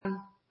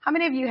How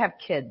many of you have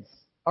kids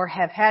or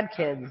have had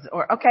kids?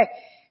 Okay,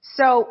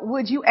 so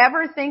would you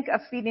ever think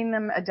of feeding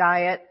them a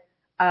diet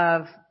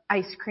of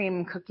ice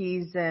cream,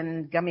 cookies,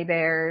 and gummy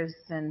bears?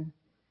 And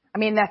I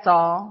mean, that's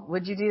all.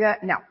 Would you do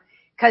that? No,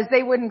 because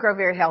they wouldn't grow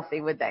very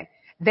healthy, would they?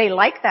 They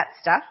like that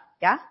stuff.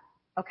 Yeah?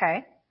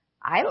 Okay.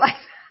 I like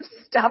that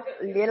stuff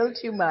a little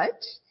too much.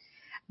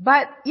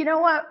 But you know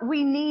what?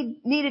 We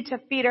needed to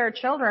feed our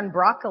children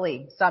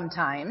broccoli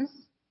sometimes.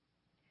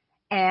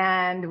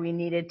 And we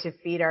needed to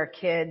feed our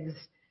kids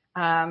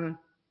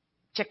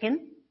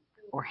chicken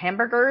or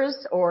hamburgers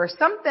or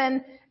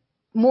something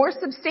more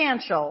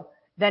substantial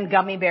than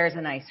gummy bears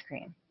and ice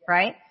cream,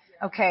 right?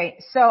 Okay,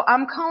 so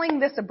I'm calling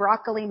this a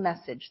broccoli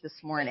message this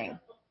morning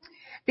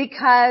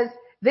because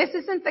this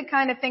isn't the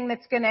kind of thing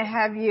that's going to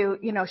have you,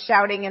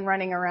 shouting and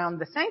running around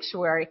the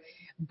sanctuary,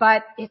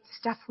 but it's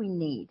stuff we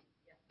need.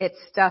 It's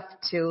stuff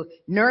to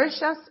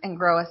nourish us and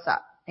grow us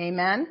up.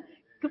 Amen?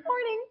 Good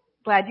morning.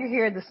 Glad you're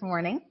here this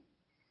morning.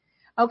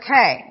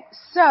 Okay,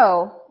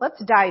 so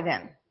let's dive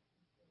in.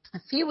 A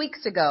few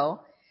weeks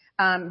ago,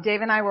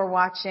 Dave and I were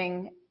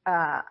watching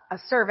a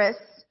service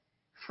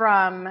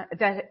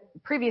that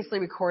previously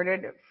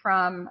recorded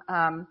from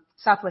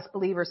Southwest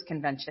Believers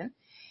Convention,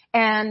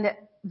 and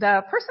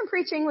the person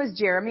preaching was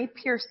Jeremy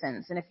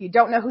Pearsons. And if you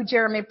don't know who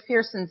Jeremy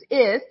Pearsons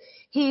is,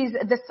 he's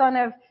the son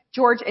of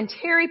George and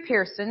Terry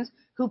Pearsons,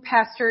 who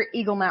pastor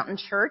Eagle Mountain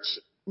Church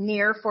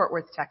near Fort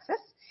Worth,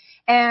 Texas,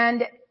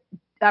 and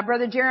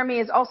Brother Jeremy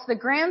is also the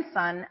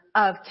grandson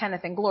of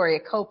Kenneth and Gloria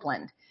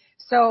Copeland.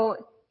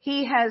 So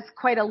he has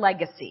quite a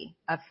legacy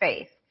of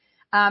faith.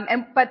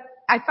 But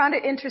I found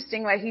it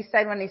interesting what he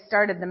said when he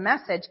started the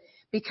message,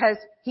 because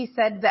he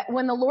said that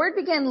when the Lord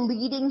began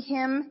leading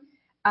him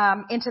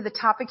into the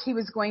topic he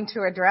was going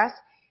to address,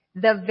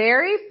 the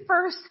very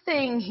first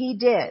thing he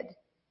did,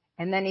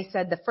 and then he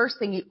said the first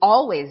thing he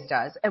always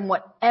does, and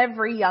what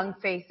every young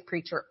faith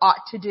preacher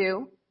ought to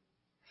do,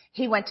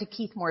 he went to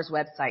Keith Moore's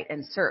website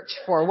and searched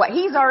for what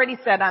he's already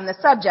said on the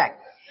subject.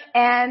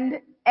 And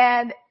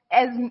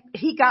as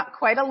he got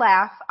quite a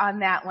laugh on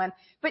that one.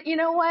 But you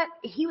know what?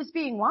 He was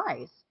being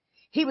wise.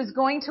 He was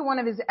going to one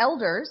of his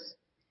elders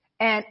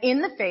and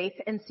in the faith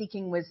and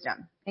seeking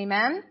wisdom.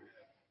 Amen?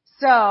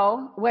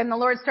 So when the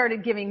Lord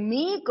started giving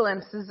me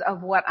glimpses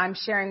of what I'm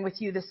sharing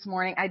with you this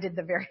morning, I did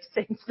the very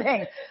same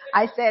thing.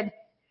 I said,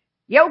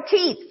 "Yo,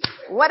 Keith,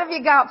 what have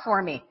you got for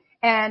me?"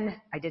 And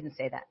I didn't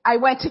say that. I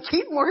went to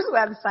Keith Moore's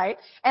website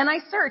and I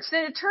searched,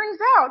 and it turns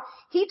out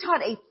he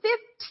taught a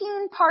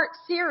 15-part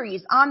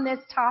series on this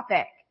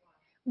topic.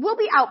 We'll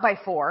be out by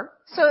 4,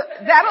 so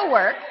that'll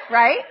work,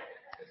 right?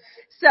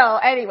 So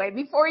anyway,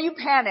 before you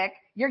panic,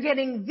 you're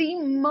getting the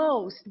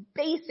most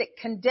basic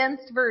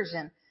condensed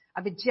version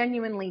of a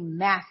genuinely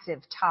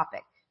massive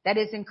topic that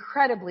is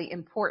incredibly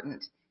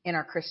important in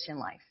our Christian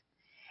life.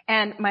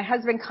 And my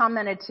husband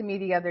commented to me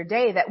the other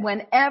day that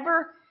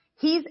whenever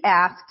he's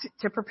asked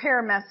to prepare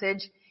a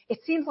message, it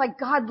seems like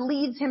God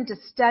leads him to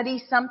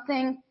study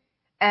something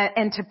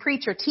and to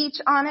preach or teach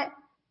on it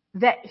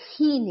that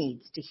he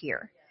needs to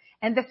hear.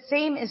 And the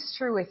same is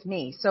true with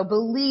me. So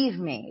believe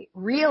me,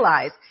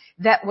 realize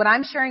that what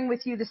I'm sharing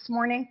with you this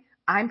morning,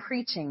 I'm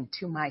preaching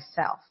to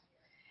myself.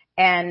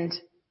 And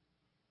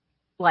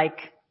like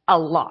a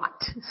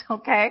lot,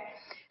 okay?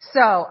 So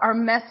our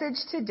message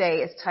today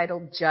is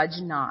titled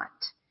Judge Not.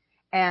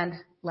 And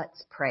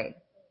let's pray.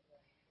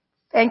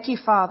 Thank you,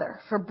 Father,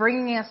 for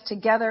bringing us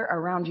together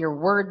around your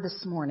word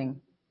this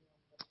morning.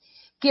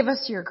 Give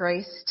us your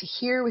grace to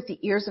hear with the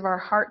ears of our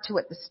heart to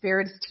what the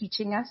Spirit is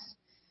teaching us.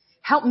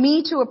 Help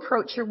me to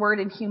approach your word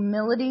in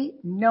humility,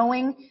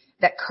 knowing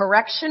that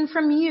correction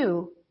from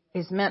you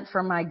is meant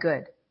for my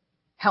good.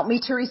 Help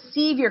me to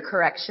receive your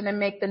correction and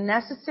make the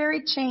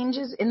necessary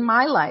changes in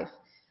my life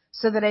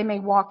so that I may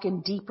walk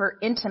in deeper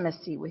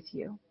intimacy with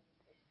you.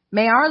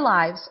 May our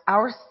lives,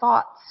 our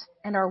thoughts,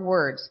 and our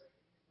words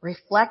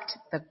reflect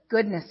the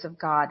goodness of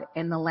God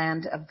in the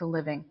land of the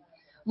living.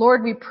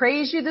 Lord, we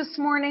praise you this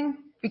morning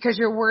because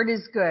your word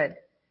is good,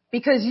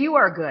 because you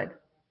are good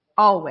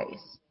always,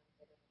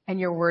 and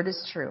your word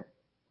is true.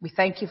 We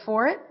thank you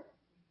for it.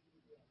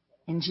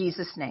 In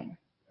Jesus' name,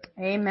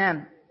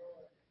 amen.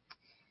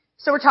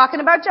 So we're talking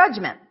about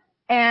judgment,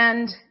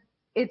 and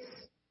it's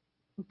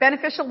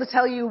beneficial to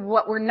tell you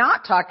what we're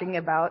not talking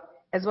about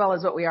as well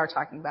as what we are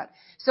talking about.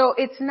 So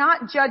it's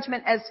not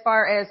judgment as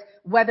far as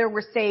whether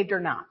we're saved or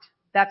not.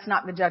 That's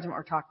not the judgment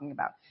we're talking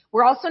about.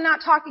 We're also not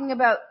talking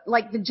about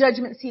like the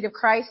judgment seat of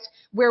Christ,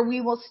 where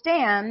we will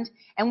stand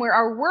and where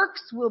our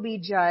works will be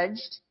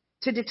judged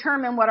to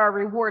determine what our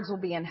rewards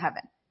will be in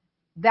heaven.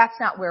 That's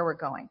not where we're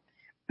going.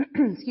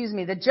 Excuse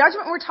me. The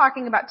judgment we're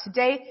talking about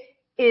today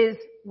is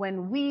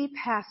when we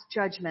pass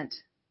judgment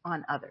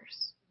on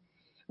others.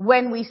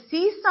 When we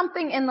see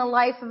something in the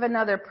life of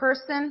another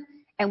person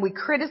and we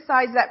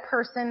criticize that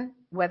person,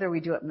 whether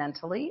we do it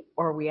mentally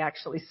or we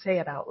actually say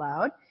it out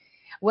loud,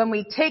 when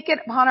we take it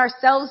upon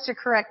ourselves to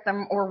correct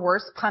them or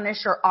worse,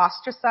 punish or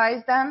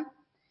ostracize them,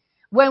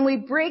 when we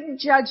bring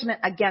judgment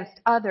against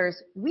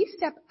others, we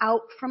step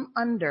out from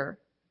under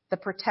the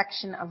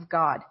protection of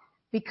God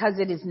because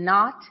it is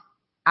not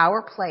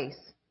our place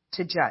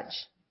to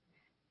judge.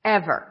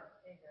 Ever.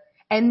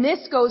 And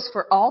this goes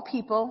for all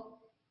people,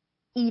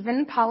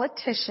 even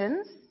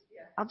politicians.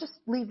 I'll just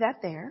leave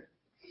that there.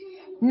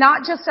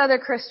 Not just other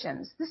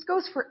Christians. This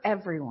goes for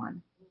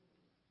everyone.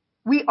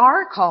 We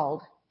are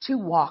called to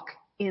walk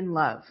in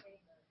love.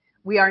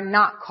 We are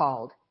not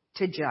called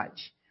to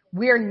judge.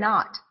 We're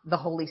not the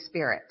Holy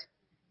Spirit.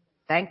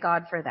 Thank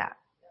God for that.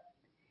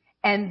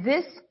 And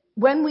this,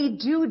 when we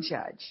do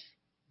judge,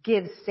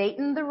 gives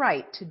Satan the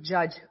right to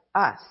judge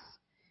us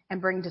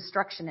and bring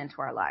destruction into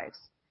our lives.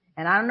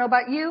 And I don't know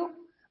about you,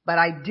 but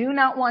I do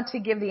not want to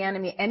give the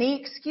enemy any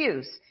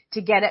excuse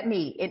to get at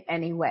me in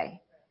any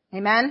way.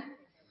 Amen?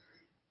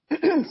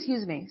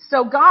 Excuse me.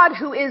 So God,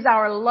 who is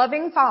our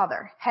loving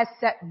Father, has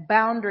set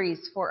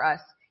boundaries for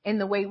us in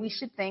the way we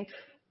should think,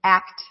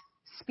 act,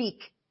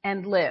 speak,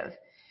 and live.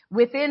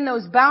 Within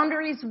those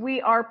boundaries,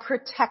 we are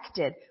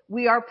protected.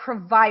 We are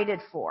provided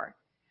for.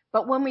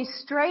 But when we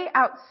stray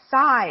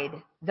outside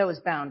those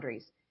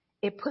boundaries,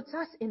 it puts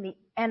us in the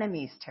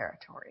enemy's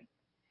territory,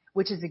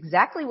 which is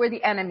exactly where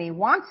the enemy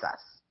wants us,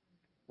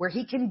 where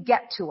he can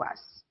get to us.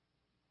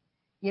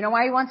 You know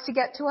why he wants to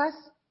get to us?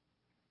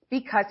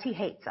 Because he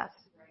hates us.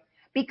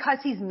 Because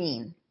he's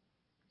mean.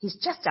 He's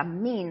just a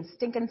mean,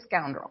 stinking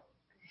scoundrel.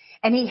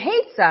 And he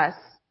hates us,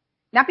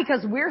 not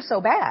because we're so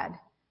bad,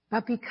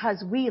 but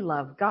because we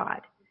love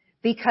God.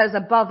 Because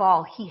above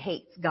all, he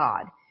hates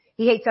God.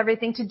 He hates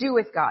everything to do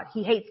with God.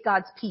 He hates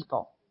God's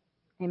people.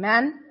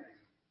 Amen?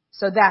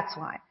 So that's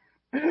why.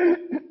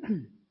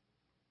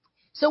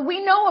 So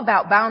we know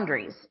about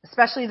boundaries,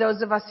 especially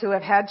those of us who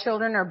have had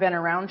children or been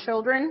around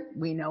children.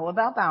 We know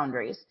about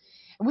boundaries.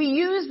 We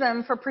use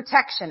them for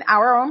protection,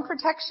 our own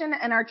protection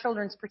and our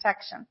children's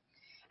protection.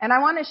 And I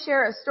want to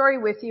share a story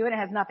with you, and it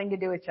has nothing to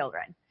do with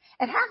children.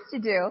 It has to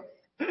do,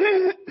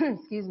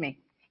 excuse me,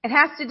 it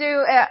has to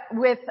do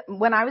with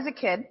when I was a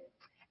kid.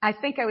 I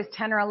think I was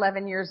 10 or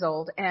 11 years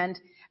old, and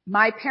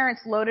my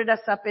parents loaded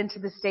us up into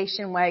the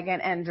station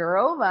wagon and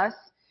drove us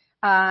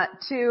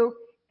to,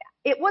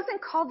 it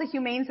wasn't called the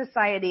Humane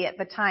Society at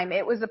the time.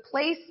 It was a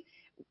place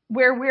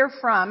where we're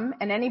from,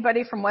 and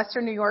anybody from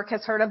Western New York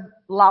has heard of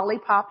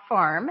Lollipop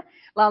Farm.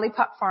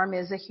 Lollipop Farm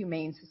is a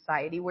humane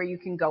society where you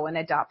can go and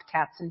adopt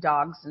cats and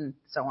dogs and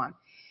so on.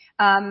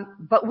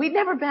 But we'd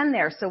never been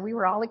there, so we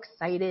were all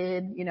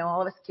excited, you know,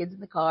 all of us kids in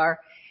the car.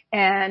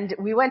 And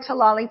we went to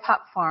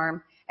Lollipop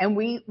Farm, and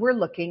we were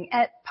looking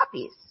at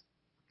puppies.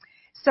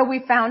 So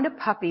we found a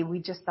puppy. We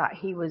just thought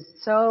he was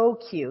so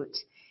cute,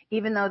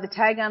 even though the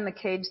tag on the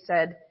cage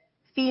said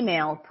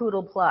female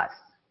poodle plus.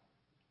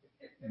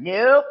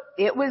 Nope,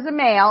 it was a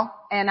male,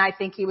 and I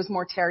think he was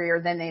more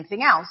terrier than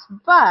anything else.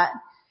 But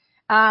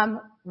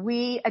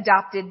we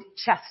adopted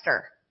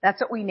Chester. That's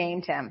what we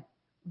named him.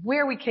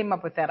 Where we came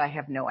up with that, I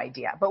have no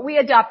idea. But we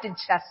adopted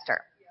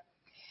Chester.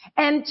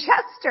 And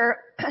Chester,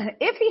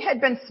 if he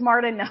had been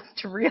smart enough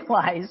to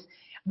realize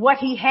what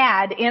he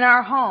had in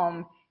our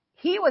home,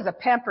 he was a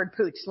pampered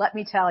pooch, let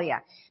me tell you.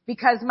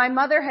 Because my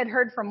mother had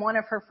heard from one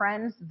of her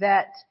friends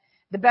that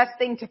the best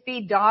thing to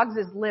feed dogs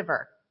is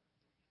liver.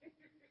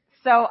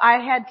 So I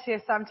had to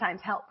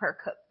sometimes help her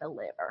cook the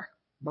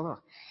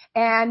liver.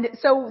 And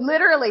so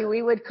literally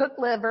we would cook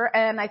liver,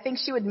 and I think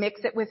she would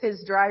mix it with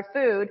his dry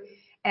food.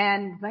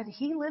 But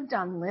he lived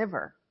on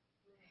liver.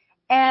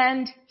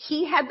 And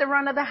he had the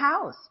run of the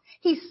house.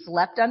 He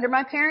slept under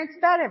my parents'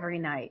 bed every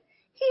night.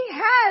 He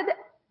had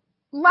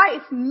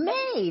life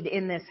made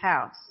in this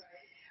house.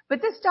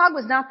 But this dog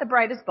was not the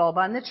brightest bulb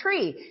on the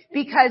tree,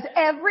 because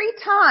every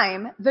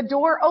time the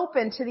door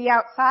opened to the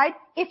outside,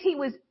 if he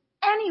was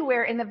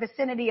anywhere in the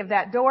vicinity of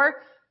that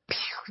door,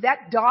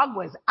 that dog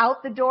was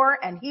out the door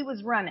and he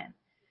was running.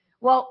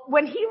 Well,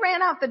 when he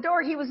ran out the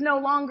door, he was no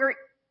longer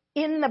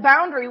in the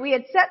boundary we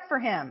had set for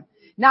him.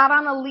 Not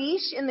on a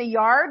leash in the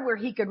yard where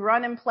he could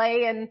run and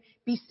play and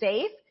be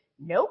safe.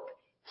 Nope.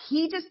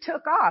 He just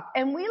took off.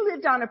 And we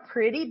lived on a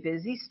pretty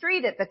busy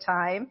street at the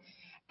time.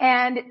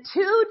 And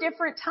 2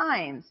 different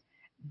times,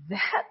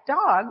 that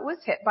dog was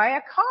hit by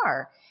a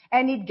car.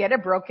 And he'd get a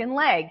broken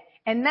leg.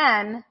 And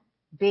then,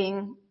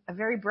 being a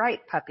very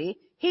bright puppy,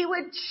 he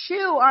would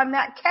chew on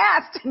that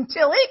cast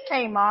until it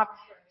came off.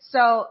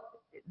 So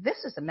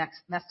this is a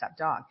messed up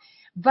dog.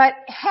 But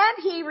had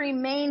he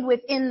remained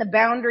within the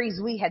boundaries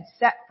we had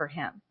set for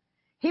him,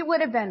 he would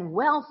have been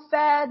well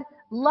fed,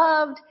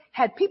 loved,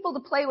 had people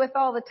to play with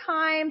all the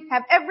time,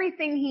 have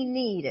everything he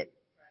needed.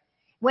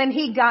 When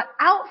he got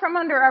out from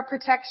under our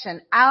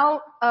protection,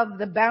 out of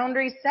the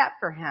boundaries set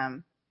for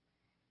him,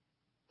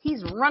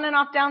 he's running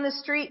off down the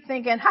street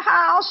thinking, ha,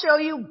 I'll show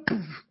you.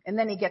 And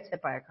then he gets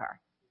hit by a car.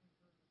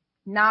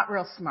 Not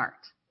real smart.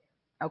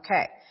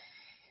 Okay.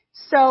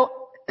 So,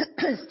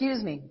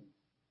 excuse me.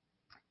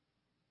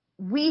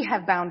 We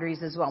have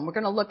boundaries as well. And we're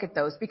going to look at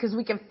those because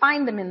we can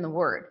find them in the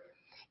Word.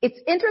 It's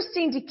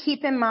interesting to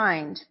keep in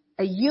mind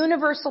a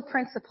universal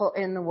principle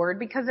in the Word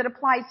because it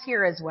applies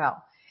here as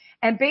well.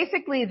 And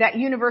basically that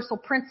universal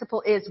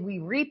principle is we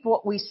reap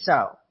what we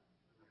sow.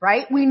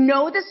 Right? We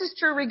know this is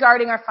true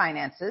regarding our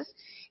finances.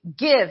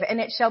 Give, and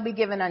it shall be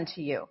given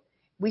unto you.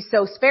 We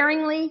sow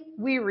sparingly,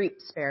 we reap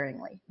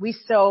sparingly. We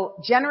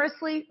sow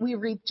generously, we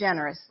reap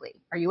generously.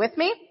 Are you with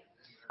me?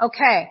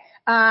 Okay.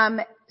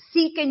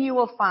 Seek and you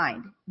will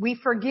find. We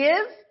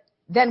forgive,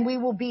 then we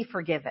will be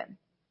forgiven.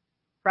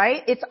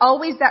 Right? It's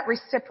always that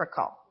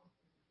reciprocal.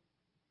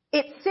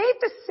 It's safe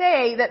to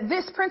say that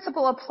this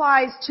principle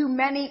applies to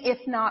many,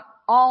 if not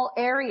all,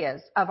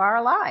 areas of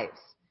our lives.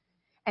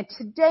 And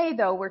today,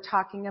 though, we're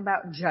talking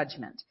about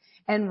judgment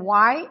and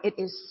why it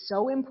is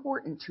so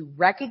important to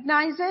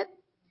recognize it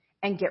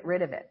and get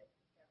rid of it.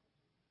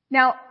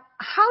 Now,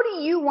 how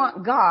do you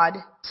want God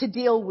to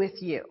deal with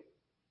you?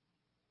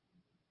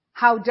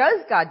 How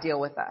does God deal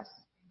with us?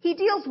 He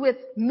deals with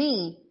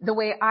me the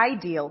way I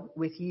deal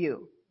with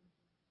you.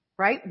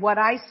 Right? What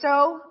I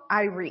sow,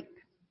 I reap.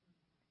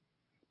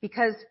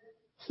 Because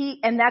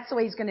and that's the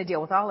way he's going to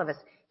deal with all of us.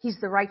 He's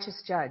the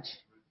righteous judge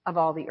of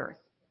all the earth.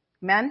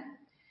 Amen?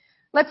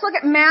 Let's look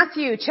at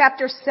Matthew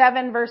chapter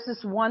 7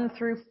 verses 1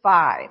 through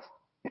 5.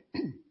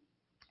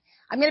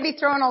 I'm going to be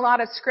throwing a lot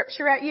of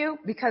scripture at you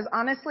because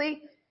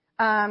honestly,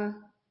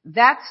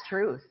 that's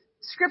truth.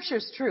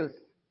 Scripture's truth.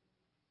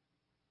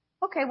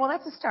 Okay, well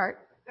that's a start.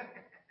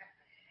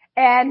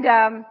 And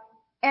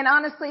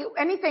honestly,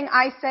 anything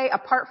I say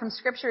apart from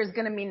scripture is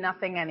going to mean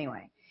nothing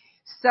anyway.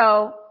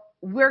 So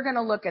we're going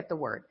to look at the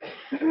word.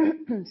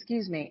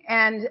 Excuse me.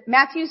 And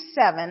Matthew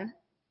 7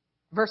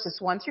 verses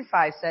 1 through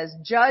 5 says,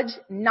 "Judge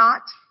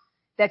not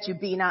that you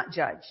be not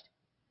judged.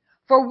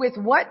 For with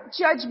what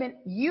judgment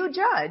you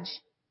judge,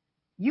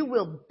 you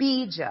will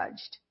be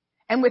judged.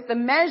 And with the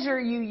measure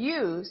you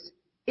use,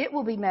 it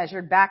will be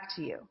measured back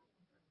to you.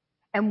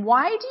 And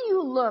why do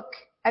you look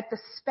at the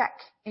speck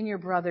in your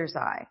brother's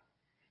eye?"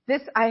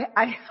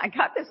 I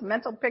got this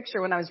mental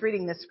picture when I was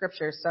reading this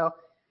scripture, so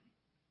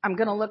I'm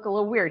going to look a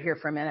little weird here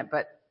for a minute,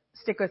 but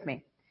stick with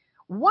me.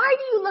 Why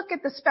do you look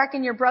at the speck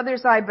in your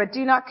brother's eye, but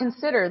do not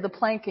consider the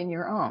plank in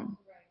your own?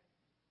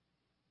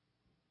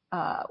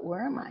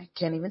 Where am I?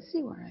 Can't even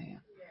see where I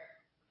am.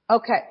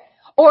 Okay.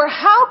 Or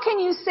how can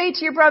you say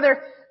to your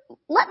brother,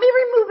 "Let me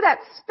remove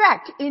that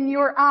speck in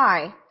your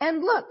eye,"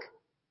 and look,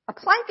 a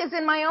plank is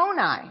in my own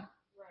eye.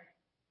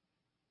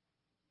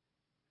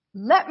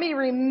 Let me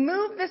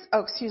remove this.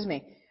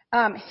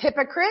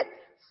 Hypocrite,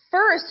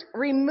 first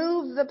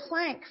remove the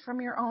plank from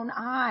your own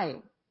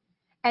eye,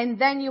 and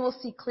then you will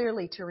see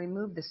clearly to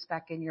remove the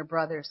speck in your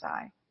brother's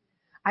eye.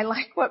 I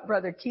like what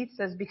Brother Keith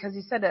says because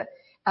he said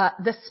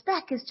the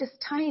speck is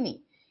just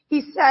tiny.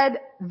 He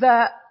said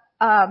the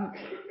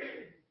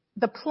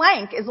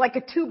plank is like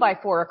a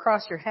 2x4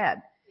 across your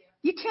head.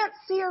 You can't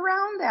see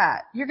around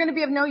that. You're going to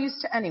be of no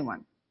use to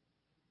anyone.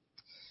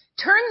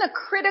 Turn the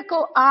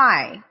critical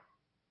eye.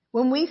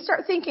 When we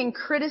start thinking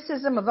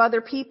criticism of other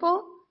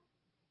people,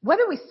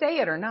 whether we say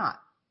it or not,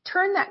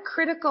 turn that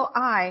critical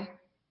eye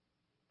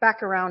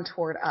back around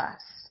toward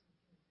us.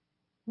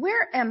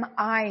 Where am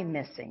I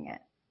missing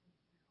it?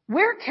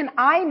 Where can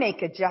I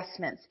make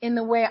adjustments in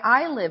the way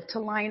I live to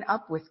line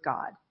up with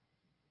God?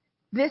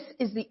 This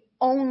is the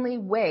only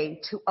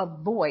way to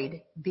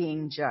avoid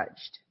being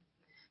judged.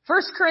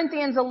 1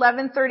 Corinthians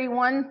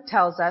 11:31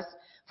 tells us,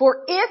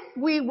 "For if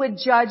we would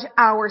judge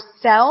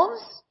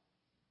ourselves,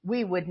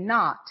 we would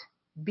not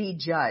be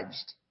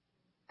judged."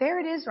 There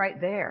it is right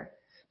there.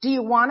 Do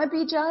you want to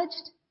be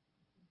judged?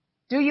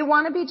 Do you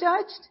want to be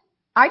judged?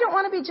 I don't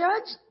want to be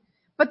judged,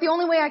 but the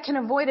only way I can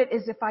avoid it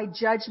is if I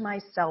judge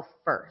myself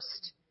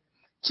first.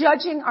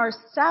 Judging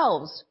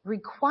ourselves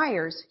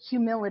requires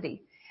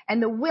humility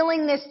and the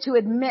willingness to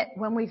admit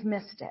when we've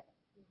missed it.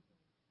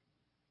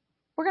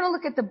 We're going to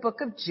look at the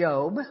book of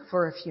Job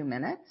for a few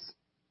minutes.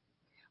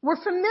 We're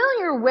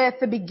familiar with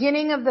the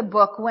beginning of the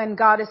book when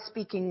God is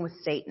speaking with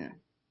Satan,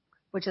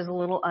 which is a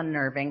little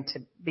unnerving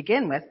to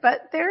begin with,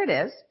 but there it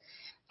is.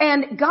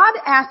 And God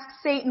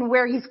asks Satan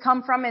where he's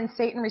come from, and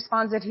Satan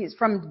responds that he's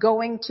from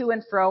going to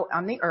and fro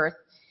on the earth.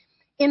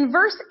 In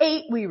verse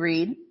 8 we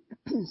read,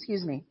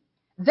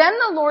 "Then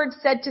the Lord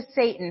said to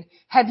Satan,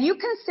 'Have you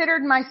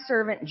considered my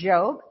servant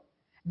Job,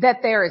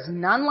 that there is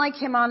none like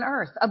him on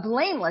earth, a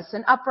blameless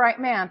and upright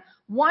man,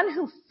 one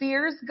who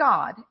fears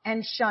God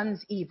and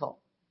shuns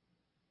evil?'"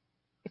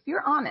 If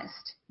you're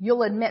honest,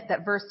 you'll admit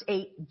that verse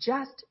 8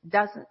 just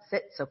doesn't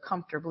sit so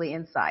comfortably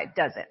inside,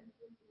 does it?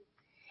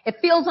 It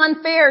feels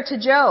unfair to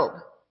Job.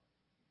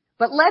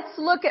 But let's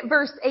look at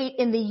verse 8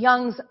 in the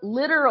Young's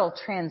literal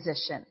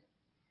transition.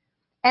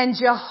 "And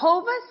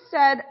Jehovah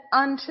said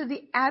unto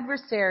the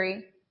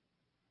adversary,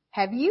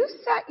 'Have you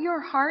set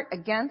your heart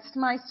against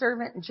my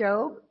servant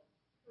Job?'"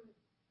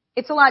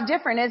 It's a lot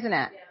different, isn't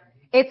it?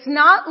 It's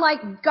not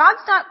like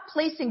God's not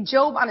placing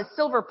Job on a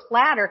silver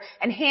platter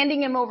and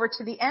handing him over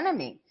to the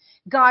enemy.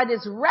 God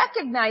is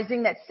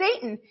recognizing that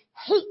Satan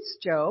hates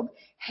Job,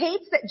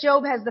 hates that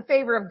Job has the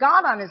favor of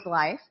God on his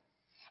life,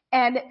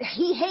 and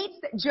he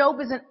hates that Job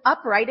is an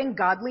upright and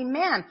godly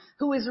man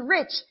who is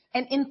rich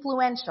and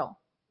influential.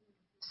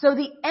 So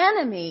the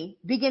enemy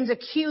begins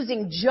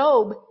accusing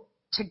Job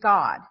to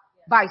God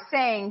by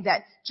saying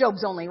that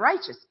Job's only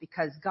righteous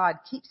because God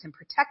keeps him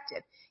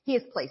protected. He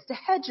has placed a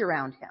hedge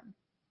around him.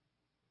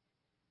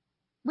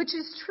 Which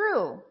is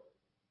true.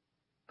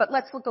 But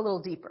let's look a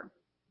little deeper.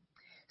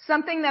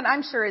 Something that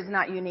I'm sure is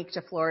not unique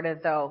to Florida,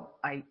 though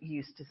I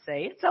used to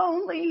say it's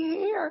only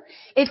here.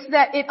 It's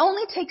that it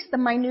only takes the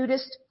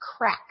minutest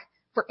crack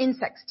for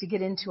insects to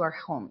get into our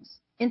homes.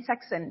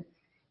 Insects and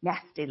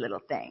nasty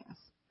little things.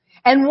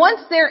 And once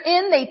they're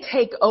in, they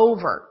take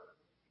over.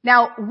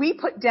 Now, we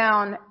put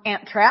down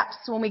ant traps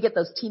when we get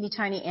those teeny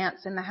tiny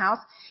ants in the house.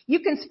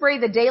 You can spray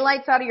the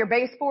daylights out of your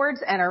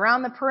baseboards and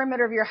around the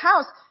perimeter of your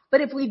house,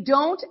 but if we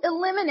don't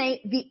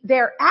eliminate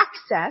their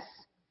access,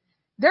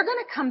 they're going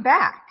to come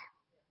back.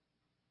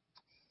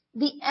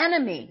 The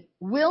enemy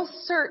will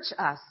search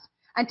us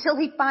until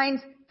he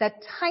finds the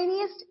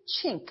tiniest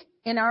chink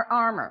in our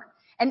armor,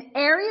 an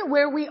area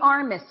where we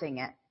are missing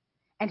it,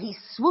 and he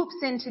swoops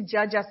in to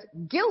judge us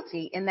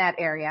guilty in that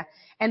area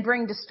and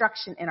bring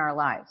destruction in our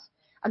lives.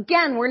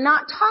 Again, we're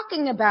not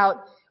talking about,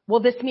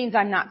 well, this means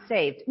I'm not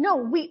saved. No,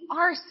 we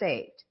are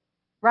saved,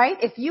 right?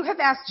 If you have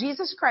asked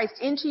Jesus Christ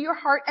into your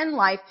heart and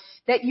life,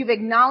 that you've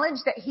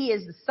acknowledged that he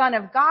is the Son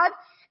of God,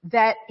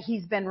 that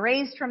he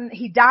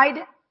died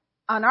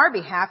on our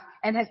behalf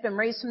and has been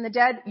raised from the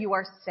dead, you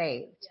are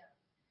saved.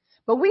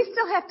 But we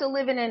still have to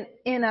live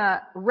in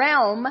a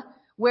realm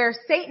where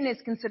Satan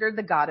is considered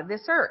the god of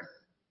this earth.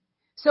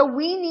 So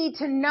we need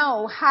to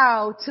know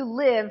how to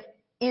live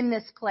in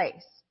this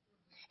place.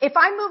 If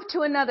I move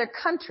to another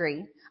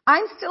country,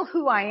 I'm still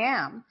who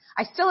I am.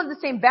 I still have the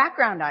same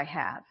background I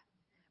have.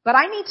 But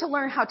I need to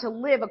learn how to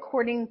live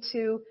according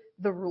to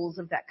the rules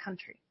of that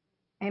country.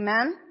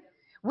 Amen?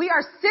 We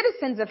are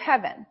citizens of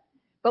heaven,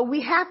 but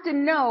we have to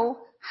know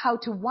how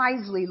to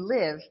wisely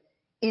live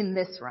in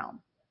this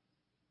realm.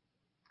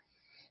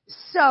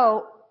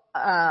 So,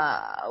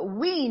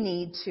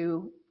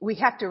 we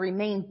have to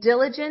remain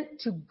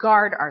diligent to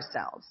guard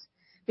ourselves.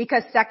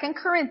 Because 2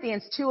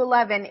 Corinthians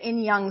 2:11 in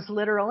Young's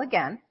literal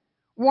again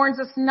warns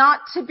us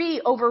not to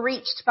be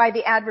overreached by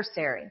the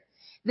adversary.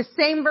 The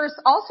same verse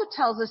also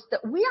tells us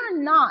that we are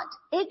not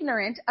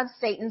ignorant of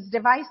Satan's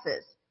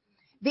devices.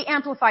 The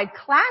Amplified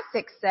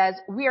Classic says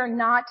we are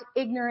not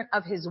ignorant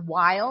of his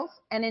wiles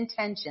and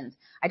intentions.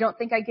 I don't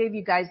think I gave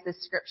you guys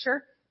this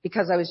scripture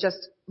because I was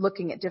just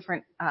looking at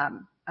different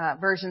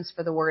versions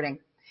for the wording.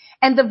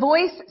 And the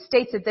Voice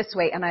states it this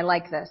way, and I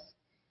like this.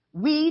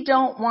 We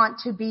don't want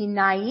to be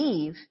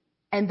naive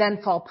and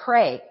then fall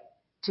prey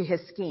to his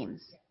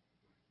schemes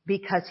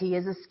because he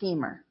is a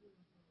schemer.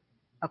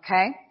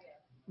 Okay?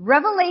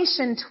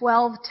 Revelation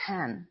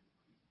 12:10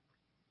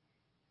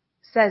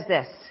 says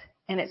this,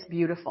 and it's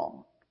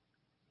beautiful,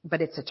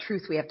 but it's a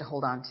truth we have to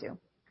hold on to.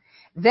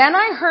 Then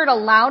I heard a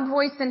loud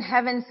voice in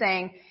heaven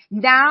saying,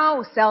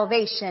 now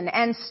salvation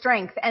and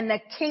strength and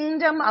the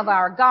kingdom of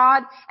our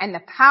God and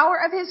the power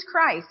of his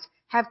Christ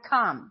have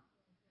come.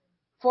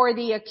 For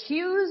the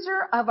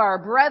accuser of our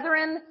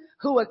brethren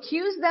who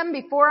accused them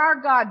before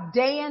our God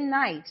day and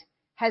night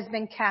has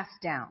been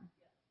cast down.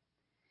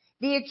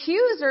 The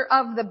accuser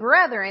of the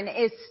brethren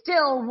is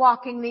still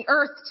walking the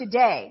earth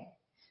today.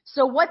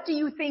 So what do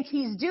you think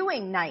he's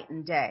doing night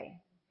and day?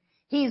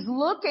 He's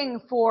looking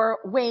for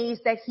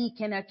ways that he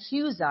can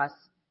accuse us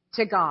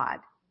to God.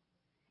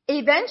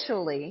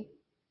 Eventually,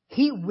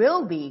 he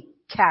will be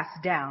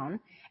cast down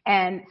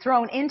and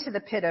thrown into the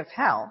pit of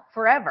hell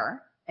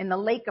forever in the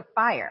lake of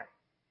fire.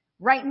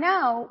 Right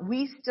now,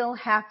 we still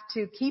have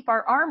to keep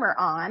our armor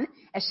on,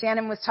 as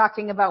Shannon was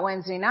talking about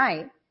Wednesday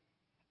night,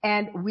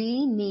 and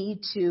we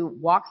need to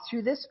walk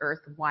through this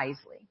earth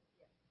wisely.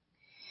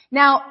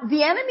 Now,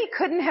 the enemy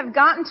couldn't have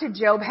gotten to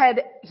Job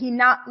had he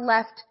not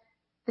left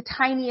the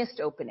tiniest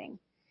opening.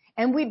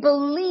 And we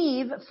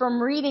believe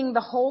from reading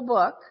the whole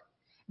book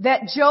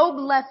that Job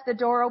left the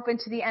door open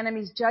to the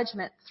enemy's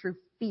judgment through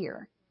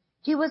fear.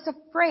 He was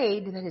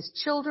afraid that his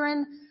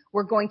children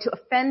were going to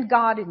offend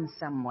God in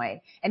some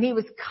way. And he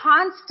was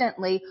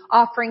constantly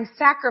offering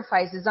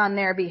sacrifices on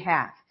their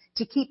behalf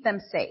to keep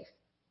them safe.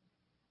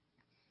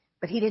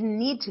 But he didn't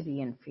need to be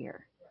in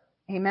fear.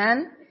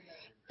 Amen?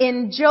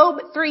 In Job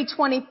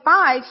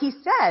 3:25, he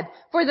said,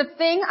 for the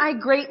thing I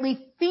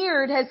greatly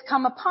feared has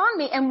come upon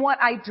me, and what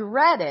I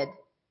dreaded,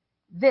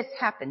 this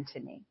happened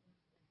to me.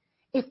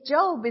 If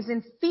Job is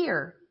in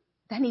fear,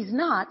 then he's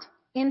not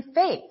in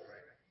faith.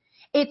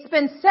 It's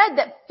been said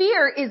that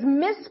fear is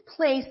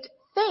misplaced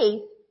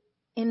faith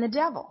in the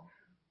devil.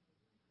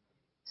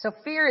 So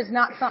fear is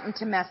not something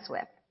to mess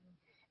with.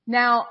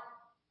 Now,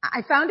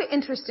 I found it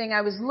interesting.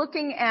 I was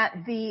looking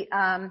at the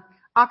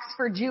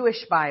Oxford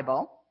Jewish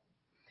Bible,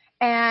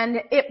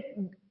 and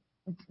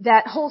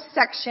that whole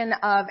section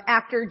of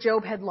after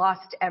Job had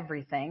lost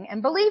everything.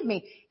 And believe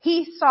me,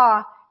 he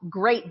saw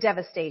great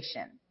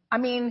devastation. I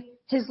mean,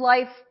 his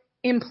life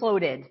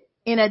imploded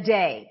in a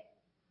day.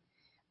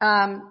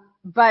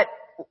 But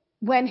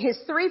when his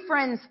three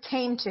friends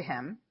came to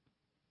him,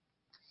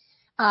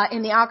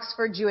 in the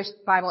Oxford Jewish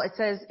Bible, it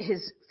says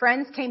his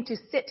friends came to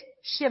sit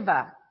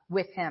Shiva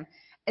with him.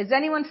 Is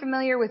anyone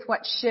familiar with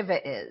what Shiva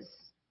is?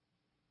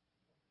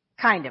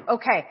 Kind of.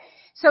 Okay.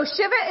 So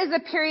Shiva is a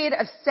period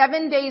of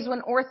 7 days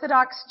when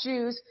Orthodox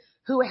Jews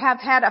who have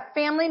had a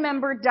family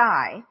member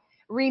die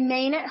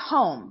remain at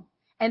home,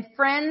 and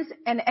friends,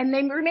 and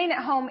they remain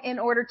at home in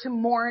order to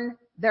mourn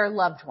their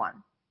loved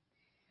one.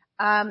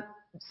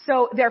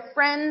 So their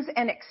friends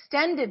and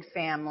extended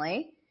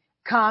family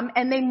come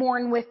and they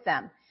mourn with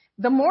them.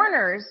 The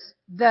mourners,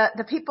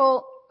 the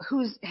people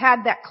who's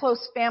had that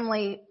close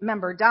family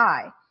member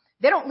die,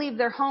 they don't leave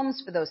their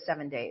homes for those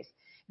 7 days.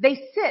 They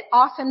sit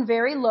often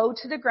very low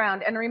to the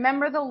ground and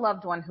remember the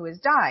loved one who has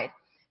died.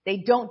 They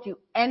don't do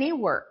any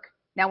work.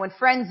 Now, when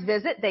friends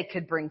visit, they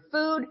could bring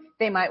food.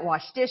 They might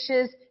wash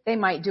dishes. They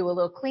might do a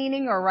little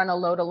cleaning or run a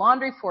load of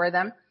laundry for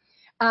them.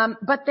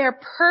 But their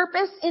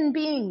purpose in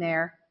being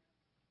there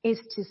is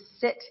to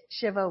sit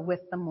Shiva with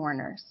the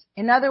mourners.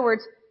 In other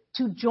words,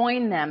 to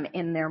join them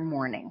in their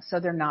mourning so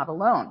they're not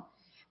alone.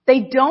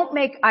 They don't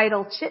make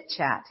idle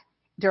chit-chat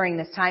during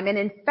this time. And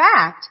in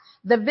fact,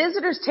 the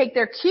visitors take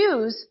their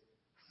cues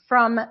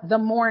from the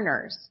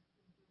mourners.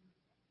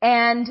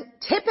 And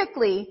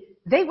typically,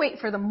 they wait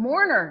for the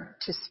mourner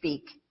to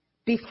speak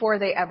before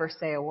they ever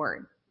say a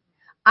word.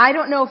 I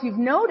don't know if you've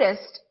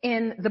noticed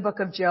in the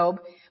book of Job,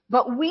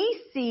 but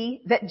we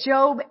see that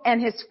Job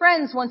and his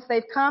friends, once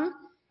they've come,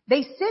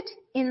 they sit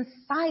in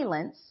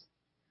silence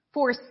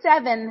for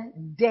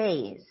 7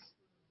 days.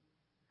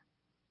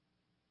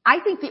 I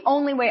think the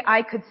only way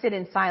I could sit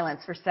in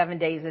silence for 7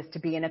 days is to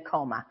be in a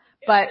coma.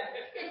 But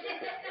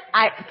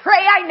I pray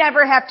I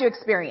never have to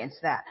experience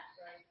that.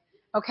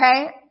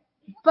 Okay?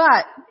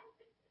 But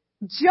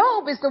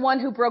Job is the one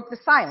who broke the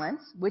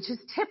silence, which is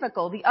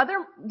typical. The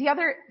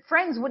other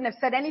friends wouldn't have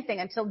said anything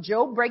until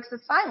Job breaks the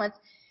silence.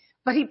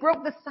 But he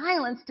broke the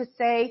silence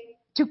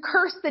to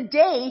curse the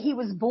day he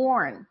was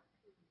born.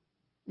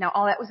 Now,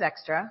 all that was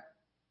extra.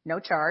 No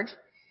charge.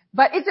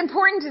 But it's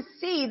important to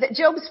see that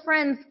Job's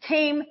friends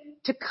came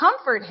to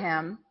comfort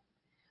him,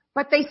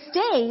 but they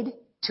stayed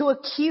to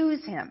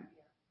accuse him.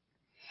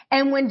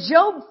 And when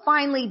Job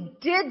finally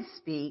did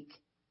speak,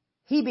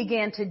 he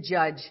began to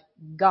judge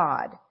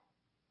God.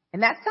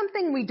 And that's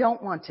something we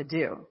don't want to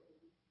do.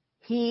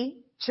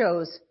 He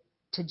chose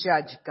to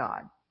judge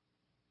God.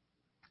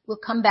 We'll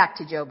come back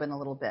to Job in a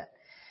little bit.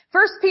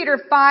 1 Peter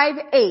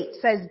 5:8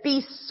 says,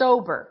 "Be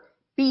sober,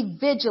 be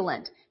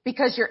vigilant,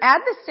 because your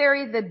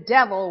adversary, the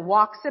devil,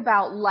 walks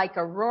about like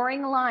a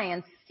roaring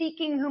lion,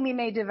 seeking whom he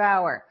may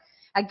devour."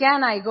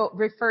 Again, I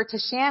refer to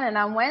Shannon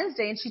on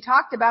Wednesday, and she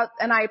talked about,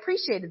 and I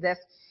appreciated this,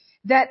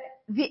 that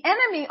the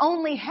enemy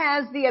only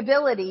has the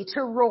ability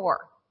to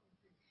roar.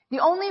 The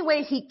only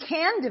way he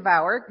can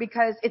devour,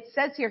 because it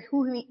says here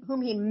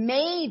whom he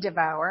may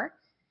devour,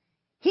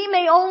 he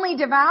may only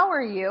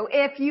devour you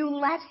if you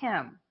let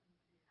him.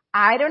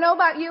 I don't know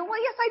about you.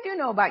 Well, yes, I do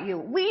know about you.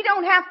 We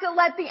don't have to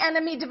let the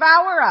enemy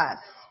devour us.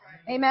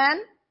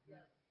 Amen?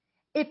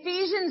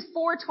 Ephesians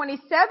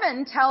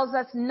 4:27 tells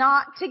us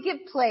not to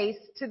give place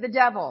to the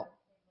devil.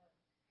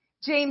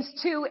 James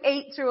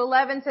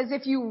 2:8-11 says,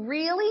 "If you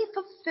really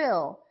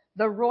fulfill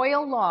the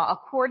royal law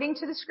according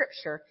to the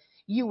scripture,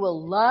 you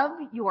will love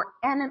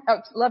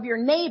your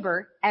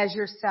neighbor as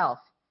yourself.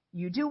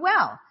 You do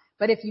well.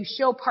 But if you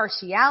show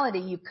partiality,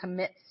 you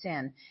commit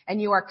sin,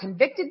 and you are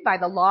convicted by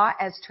the law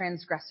as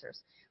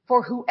transgressors.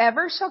 For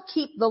whoever shall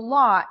keep the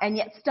law and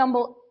yet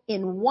stumble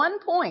in one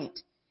point,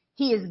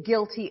 he is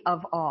guilty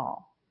of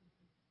all."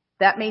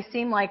 That may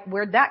seem like,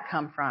 where'd that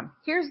come from?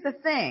 Here's the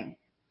thing.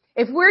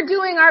 If we're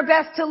doing our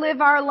best to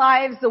live our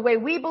lives the way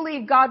we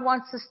believe God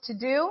wants us to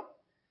do,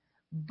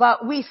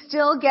 but we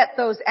still get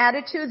those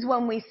attitudes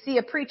when we see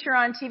a preacher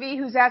on TV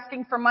who's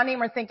asking for money, and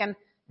we're thinking,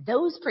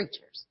 those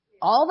preachers,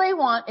 all they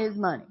want is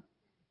money.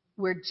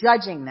 We're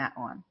judging that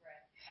one.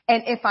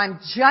 And if I'm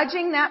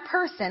judging that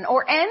person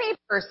or any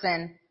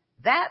person,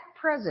 that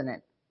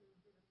president,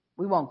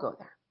 we won't go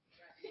there.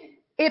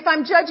 If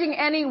I'm judging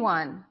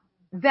anyone,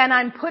 then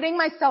I'm putting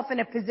myself in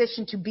a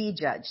position to be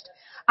judged.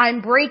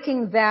 I'm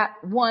breaking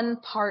that one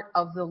part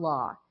of the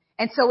law.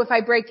 And so if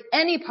I break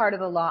any part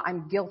of the law,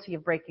 I'm guilty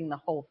of breaking the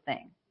whole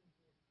thing.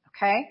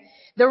 Okay?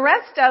 The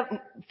rest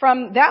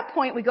from that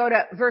point, we go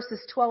to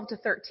verses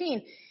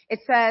 12-13.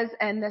 It says,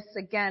 and this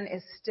again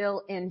is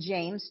still in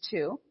James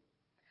 2,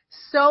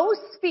 "So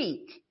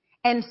speak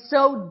and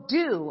so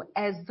do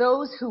as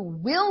those who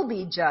will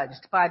be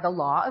judged by the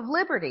law of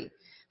liberty.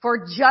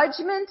 For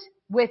judgment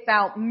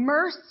without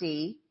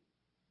mercy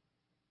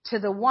to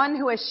the one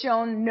who has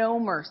shown no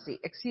mercy."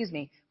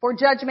 For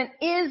judgment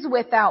is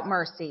without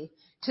mercy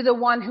to the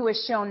one who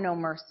has shown no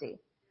mercy.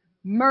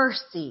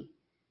 Mercy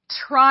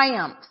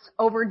triumphs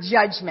over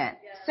judgment.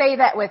 Say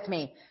that with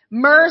me.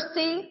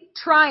 Mercy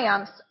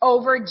triumphs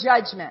over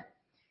judgment.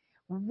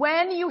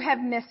 When you have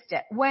missed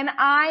it, when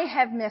I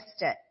have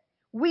missed it,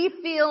 we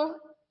feel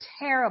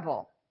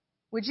terrible.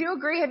 Would you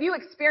agree? Have you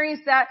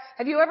experienced that?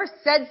 Have you ever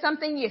said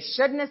something you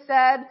shouldn't have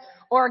said,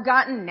 or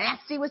gotten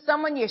nasty with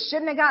someone you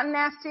shouldn't have gotten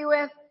nasty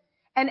with?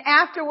 And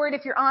afterward,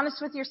 if you're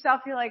honest with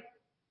yourself, you're like,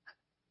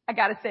 I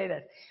gotta say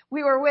this.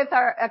 We were with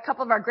a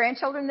couple of our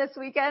grandchildren this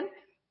weekend,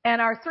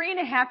 and our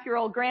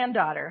 3.5-year-old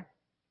granddaughter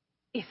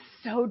is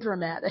so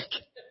dramatic.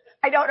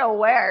 I don't know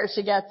where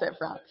she gets it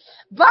from.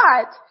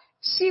 But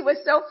she was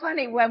so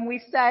funny when we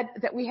said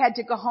that we had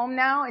to go home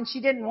now and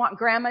she didn't want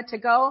grandma to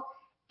go.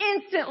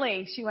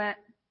 Instantly, she went.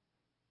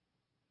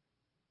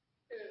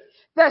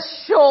 The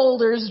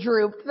shoulders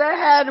drooped. The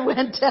head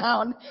went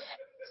down.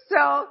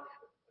 So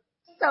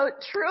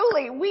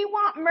truly, we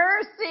want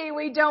mercy.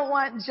 We don't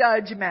want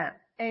judgment.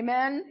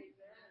 Amen.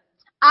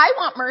 I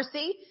want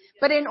mercy,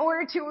 but in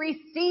order to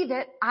receive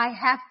it, I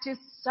have to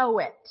sow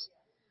it.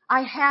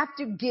 I have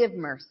to give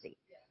mercy.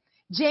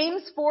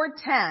 James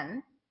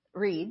 4:10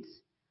 reads,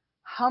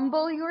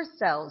 humble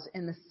yourselves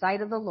in the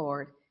sight of the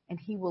Lord, and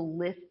he will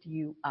lift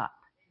you up.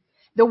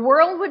 The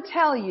world would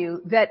tell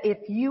you that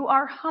if you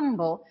are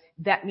humble,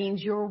 that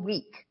means you're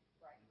weak.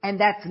 And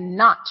that's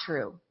not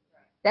true.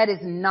 That is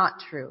not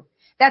true.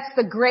 That's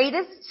the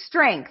greatest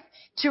strength,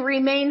 to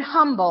remain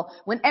humble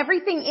when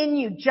everything in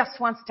you just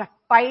wants to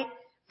fight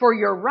for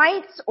your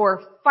rights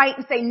or fight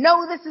and say,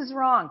 no, this is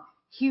wrong.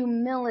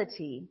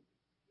 Humility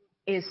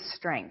is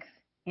strength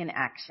in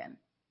action.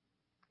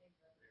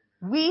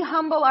 We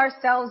humble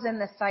ourselves in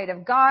the sight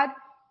of God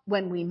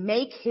when we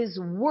make his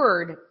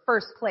word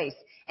first place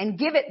and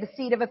give it the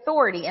seat of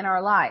authority in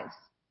our lives.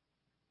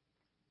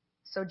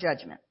 So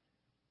judgment.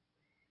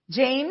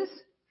 James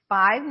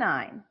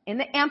 5:9 in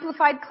the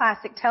Amplified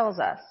Classic tells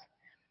us,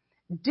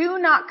 do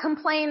not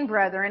complain,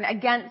 brethren,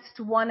 against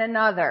one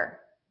another.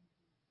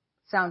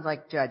 Sounds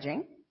like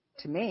judging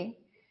to me.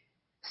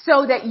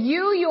 So that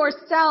you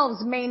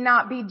yourselves may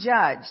not be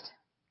judged.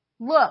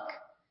 Look,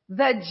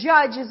 the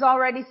judge is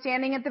already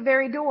standing at the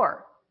very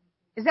door.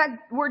 Is that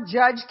word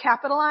judge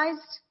capitalized?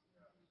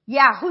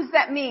 Yeah, who's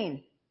that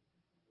mean?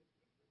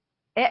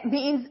 It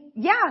means,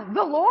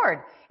 the Lord.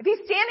 If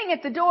he's standing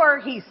at the door,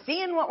 he's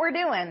seeing what we're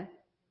doing,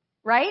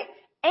 right?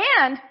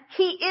 And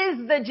he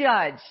is the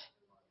judge.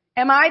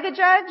 Am I the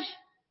judge?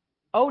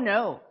 Oh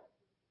no,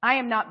 I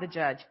am not the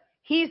judge.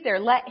 He's there.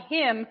 Let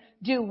him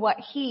do what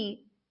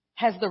he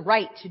has the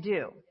right to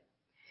do.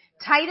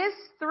 Titus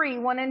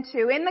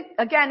 3:1-2,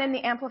 again in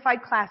the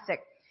Amplified Classic.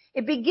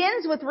 It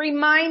begins with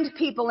remind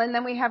people, and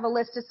then we have a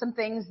list of some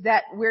things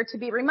that we're to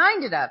be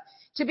reminded of.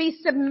 To be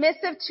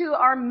submissive to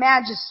our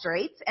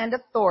magistrates and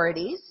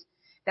authorities.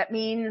 That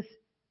means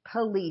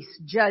police,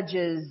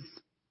 judges,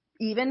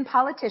 even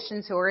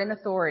politicians who are in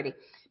authority.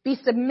 Be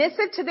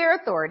submissive to their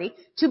authority,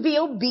 to be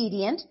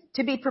obedient,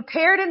 to be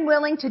prepared and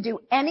willing to do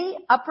any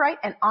upright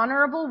and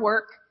honorable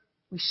work.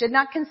 We should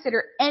not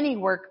consider any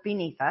work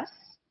beneath us.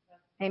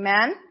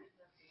 Amen?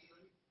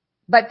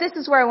 But this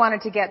is where I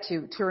wanted to get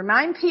to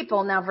remind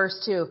people, now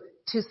verse 2,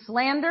 to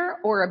slander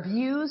or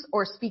abuse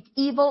or speak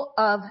evil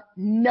of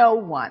no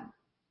one.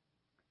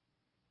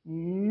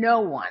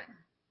 No one.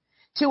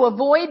 To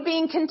avoid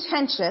being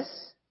contentious,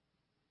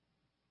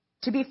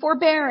 to be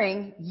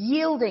forbearing,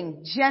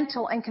 yielding,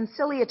 gentle, and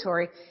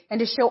conciliatory, and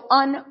to show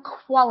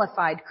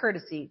unqualified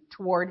courtesy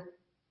toward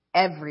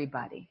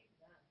everybody.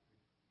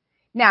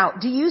 Now,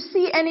 do you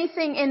see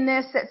anything in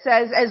this that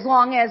says as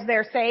long as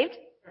they're saved?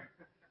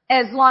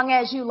 As long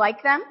as you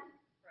like them?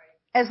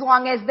 As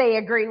long as they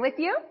agree with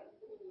you?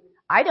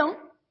 I don't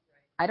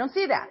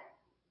see that.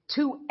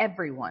 To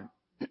everyone.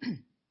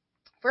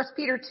 1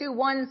 Peter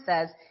 2:1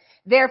 says,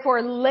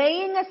 therefore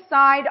laying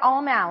aside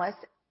all malice,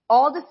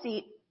 all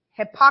deceit,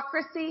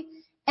 hypocrisy,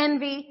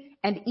 envy,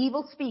 and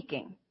evil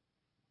speaking.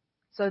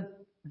 So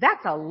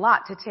that's a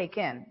lot to take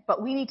in,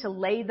 but we need to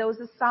lay those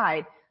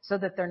aside so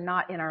that they're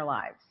not in our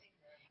lives.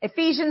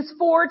 Ephesians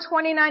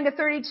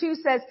 4:29-32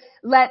 says,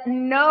 let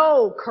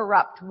no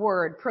corrupt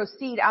word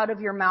proceed out of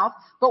your mouth,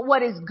 but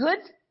what is good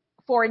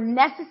for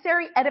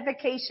necessary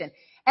edification.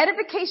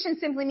 Edification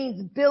simply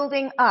means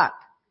building up.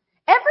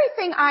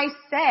 Everything I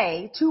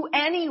say to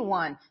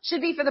anyone should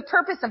be for the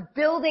purpose of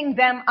building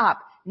them up,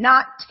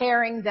 not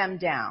tearing them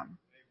down.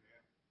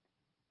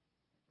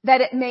 That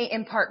it may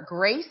impart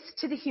grace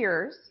to the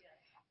hearers,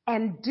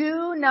 and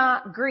do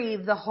not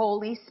grieve the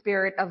Holy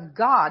Spirit of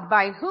God,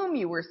 by whom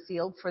you were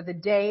sealed for the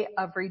day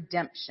of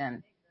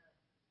redemption.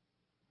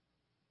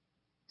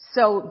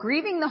 So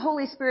grieving the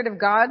Holy Spirit of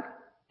God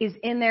is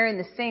in there in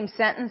the same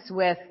sentence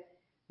with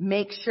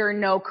make sure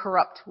no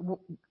corrupt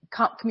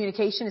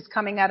communication is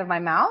coming out of my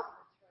mouth.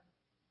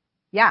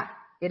 Yeah,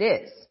 it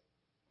is.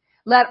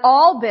 Let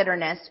all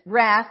bitterness,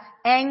 wrath,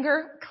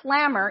 anger,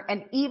 clamor,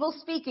 and evil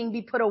speaking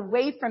be put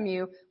away from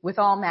you with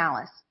all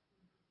malice.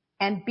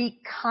 And be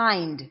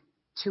kind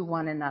to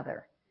one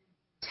another,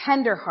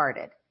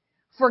 tender-hearted,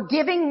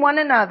 forgiving one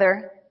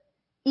another,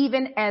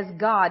 even as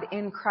God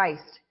in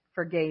Christ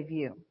forgave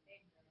you.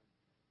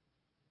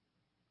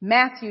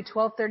 Matthew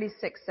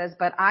 12:36 says,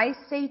 but I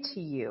say to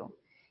you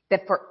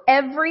that for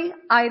every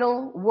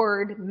idle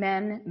word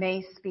men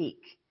may speak,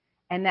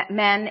 and that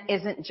men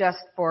isn't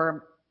just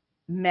for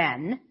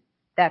men,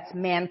 that's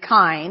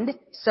mankind,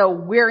 so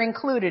we're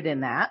included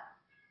in that.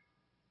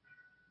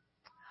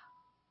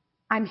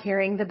 I'm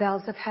hearing the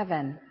bells of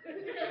heaven.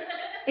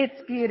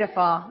 It's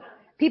beautiful.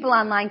 People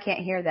online can't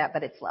hear that,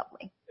 but it's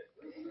lovely.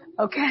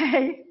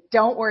 Okay?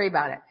 Don't worry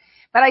about it.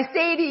 But I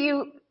say to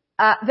you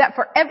that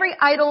for every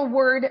idle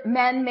word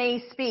men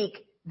may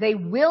speak, they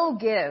will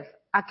give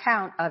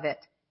account of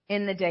it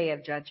in the day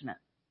of judgment.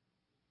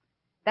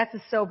 That's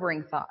a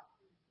sobering thought.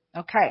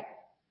 Okay.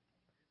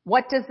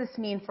 What does this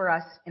mean for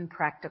us in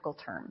practical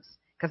terms?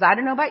 Because I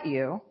don't know about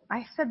you.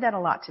 I said that a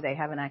lot today,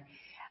 haven't I?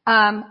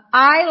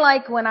 I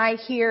like when I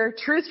hear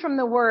truth from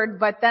the word,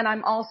 but then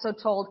I'm also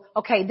told,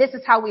 okay, this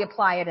is how we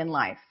apply it in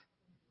life,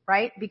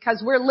 right?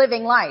 Because we're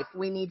living life,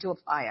 we need to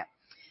apply it.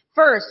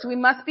 First, we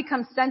must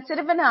become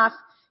sensitive enough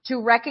to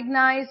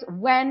recognize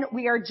when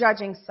we are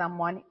judging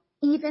someone,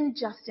 even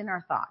just in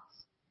our thoughts.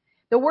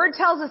 The word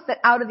tells us that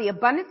out of the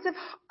abundance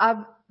of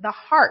the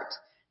heart,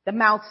 the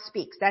mouth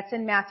speaks. That's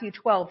in Matthew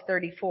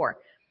 12:34.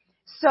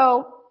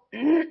 So,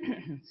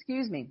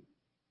 excuse me.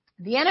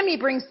 The enemy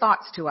brings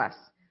thoughts to us.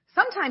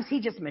 Sometimes he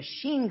just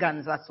machine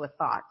guns us with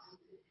thoughts.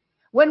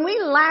 When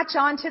we latch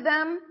onto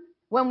them,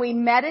 when we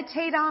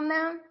meditate on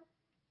them,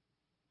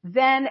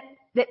 then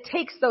it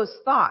takes those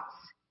thoughts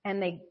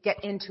and they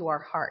get into our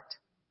heart.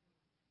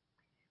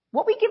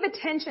 What we give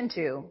attention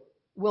to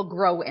will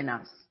grow in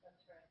us.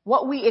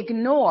 What we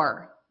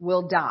ignore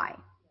will die.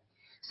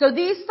 So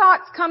these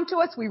thoughts come to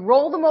us, we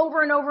roll them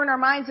over and over in our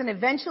minds, and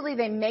eventually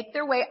they make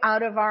their way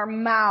out of our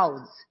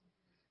mouths.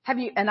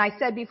 And I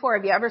said before,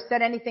 have you ever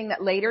said anything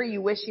that later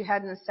you wish you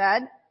hadn't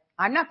said?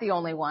 I'm not the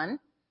only one.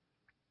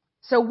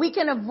 So we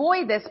can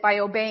avoid this by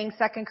obeying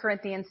 2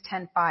 Corinthians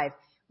 10:5,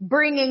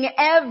 bringing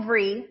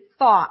every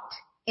thought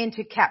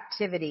into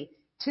captivity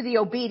to the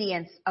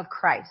obedience of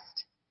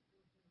Christ.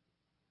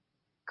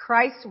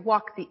 Christ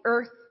walked the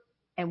earth,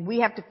 and we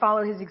have to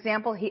follow his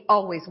example. He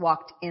always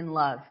walked in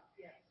love.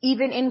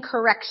 Even in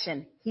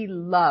correction, he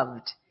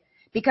loved,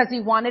 because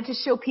he wanted to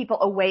show people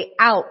a way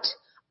out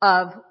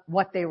of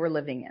what they were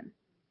living in.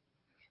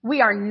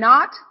 We are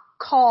not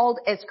called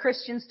as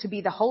Christians to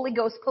be the Holy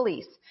Ghost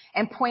police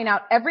and point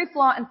out every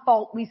flaw and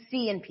fault we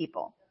see in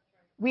people.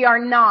 We are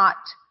not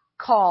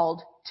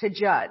called to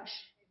judge.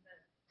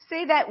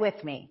 Say that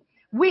with me.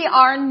 We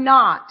are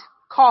not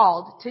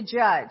called to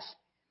judge.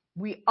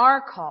 We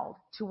are called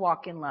to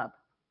walk in love.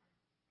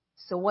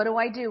 So what do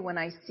I do when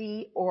I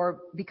see or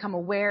become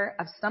aware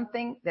of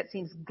something that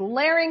seems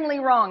glaringly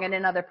wrong in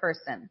another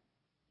person?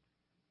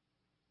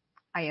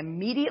 I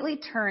immediately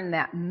turn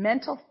that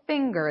mental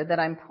finger that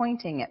I'm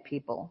pointing at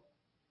people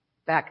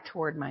back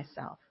toward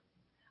myself.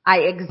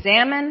 I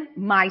examine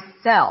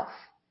myself.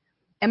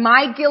 Am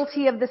I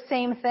guilty of the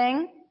same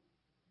thing?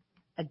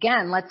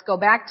 Again, let's go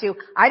back to,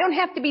 I don't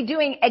have to be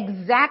doing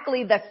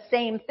exactly the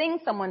same thing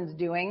someone's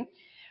doing,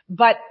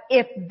 but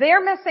if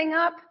they're messing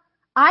up,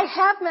 I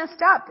have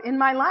messed up in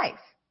my life.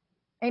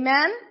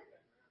 Amen?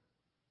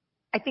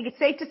 I think it's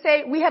safe to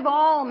say we have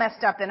all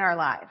messed up in our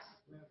lives.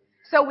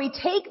 So we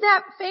take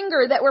that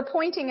finger that we're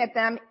pointing at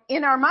them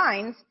in our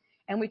minds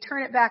and we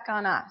turn it back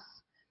on us.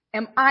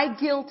 Am I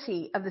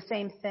guilty of the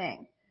same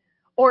thing?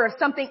 Or of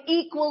something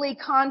equally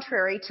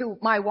contrary to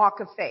my walk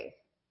of faith?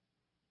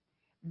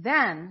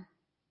 Then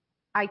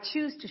I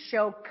choose to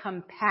show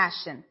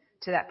compassion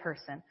to that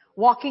person,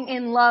 walking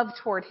in love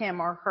toward him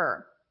or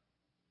her.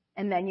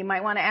 And then you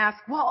might want to ask,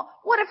 well,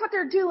 what if what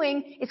they're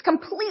doing is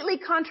completely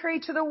contrary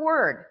to the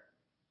word?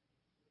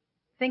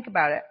 Think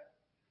about it.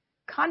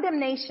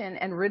 Condemnation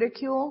and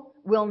ridicule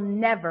will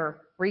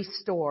never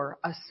restore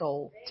a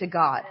soul to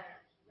God.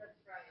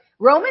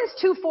 Romans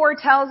 2:4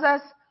 tells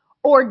us,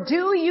 or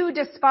do you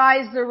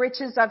despise the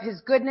riches of his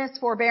goodness,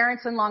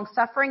 forbearance, and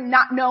long-suffering,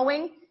 not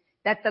knowing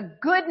that the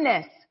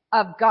goodness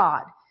of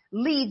God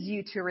leads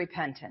you to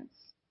repentance?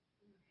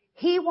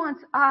 He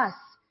wants us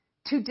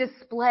to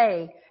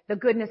display the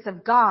goodness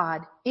of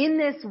God in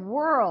this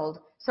world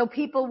so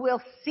people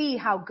will see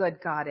how good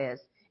God is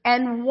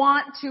and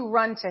want to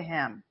run to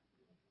him.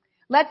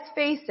 Let's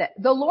face it,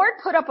 the Lord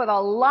put up with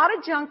a lot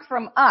of junk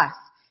from us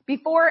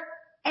before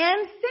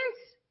and since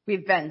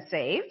we've been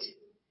saved.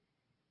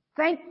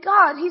 Thank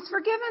God he's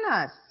forgiven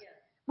us.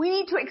 We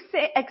need to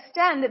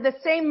extend the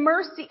same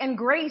mercy and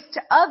grace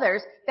to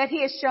others that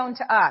he has shown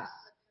to us.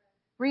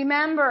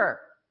 Remember,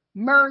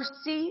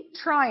 mercy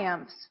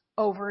triumphs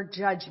over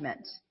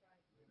judgment.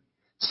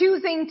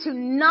 Choosing to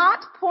not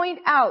point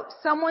out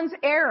someone's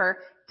error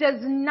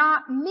does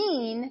not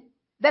mean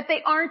that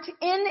they aren't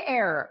in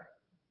error.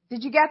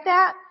 Did you get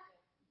that?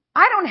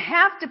 I don't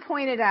have to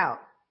point it out.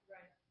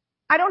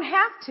 I don't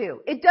have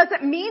to. It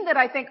doesn't mean that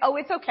I think, oh,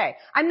 it's okay.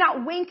 I'm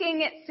not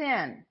winking at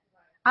sin.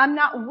 I'm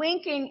not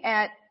winking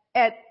at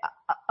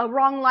a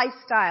wrong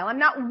lifestyle. I'm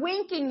not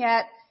winking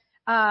at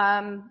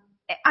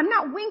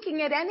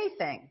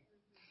anything.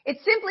 It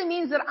simply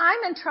means that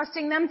I'm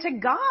entrusting them to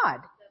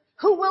God,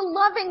 who will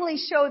lovingly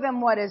show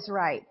them what is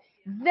right.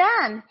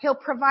 Then he'll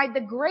provide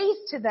the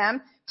grace to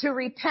them to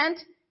repent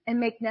and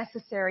make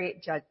necessary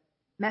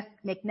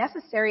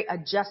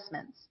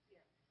adjustments.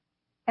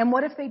 And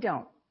what if they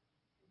don't?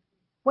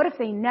 What if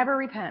they never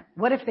repent?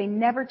 What if they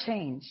never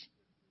change?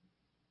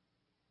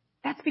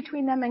 That's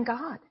between them and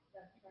God.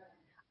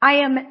 I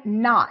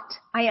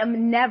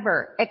am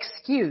never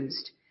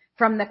excused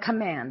from the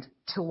command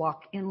to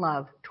walk in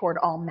love toward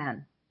all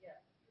men.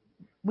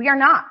 We are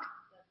not.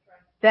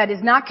 That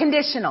is not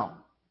conditional.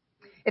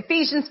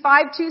 Ephesians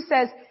 5:2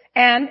 says,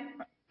 and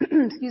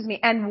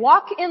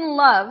walk in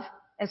love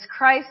as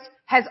Christ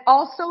has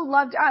also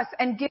loved us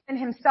and given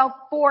himself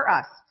for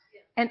us,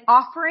 an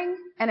offering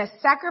and a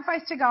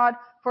sacrifice to God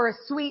for a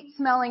sweet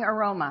smelling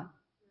aroma.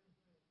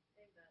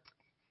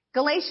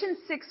 Galatians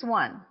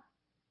 6:1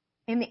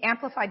 in the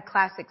Amplified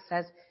Classic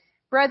says,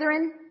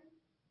 brethren,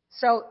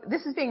 so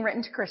this is being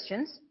written to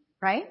Christians,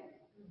 right?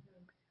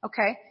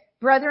 Okay.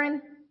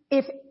 Brethren,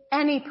 if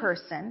any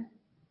person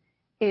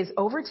is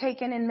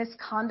overtaken in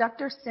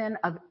misconduct or sin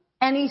of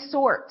any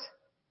sort,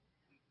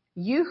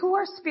 you who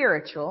are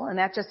spiritual, and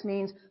that just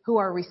means who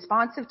are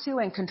responsive to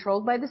and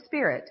controlled by the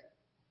Spirit,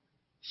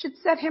 should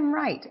set him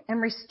right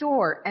and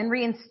restore and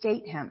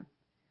reinstate him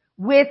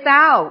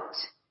without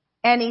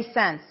any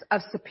sense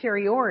of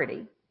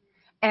superiority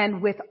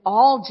and with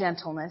all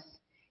gentleness,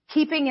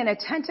 keeping an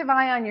attentive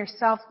eye on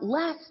yourself,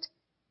 lest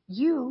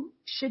you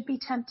should be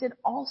tempted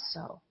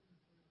also.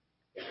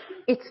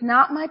 It's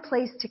not my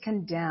place to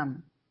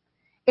condemn.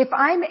 If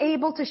I'm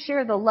able to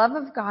share the love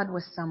of God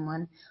with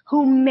someone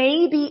who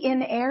may be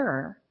in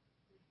error,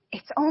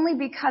 it's only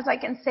because I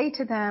can say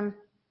to them,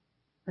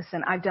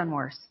 listen, I've done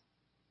worse.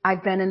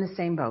 I've been in the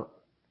same boat.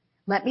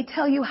 Let me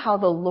tell you how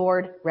the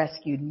Lord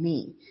rescued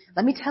me.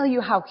 Let me tell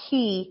you how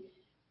He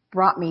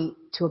brought me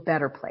to a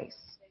better place.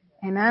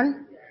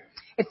 Amen?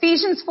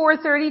 Ephesians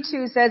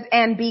 4:32 says,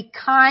 and be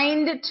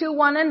kind to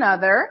one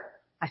another.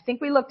 I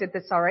think we looked at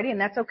this already, and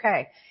that's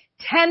okay.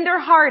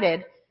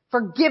 Tender-hearted,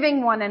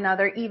 forgiving one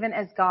another, even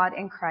as God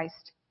in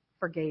Christ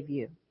forgave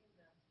you.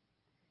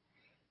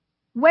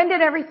 When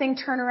did everything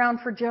turn around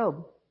for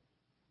Job?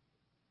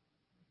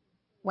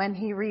 When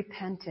he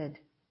repented.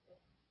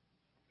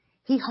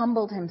 He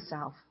humbled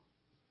himself.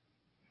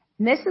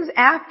 And this is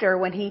after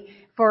when he,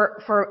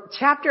 for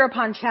chapter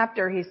upon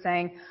chapter, he's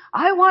saying,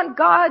 I want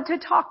God to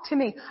talk to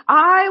me.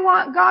 I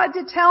want God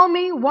to tell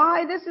me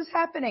why this is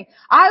happening.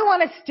 I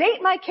want to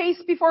state my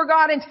case before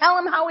God and tell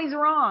him how he's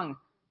wrong.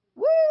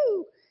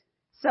 Woo!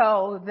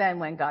 So then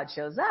when God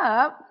shows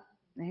up,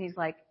 and he's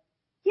like,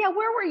 yeah,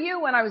 where were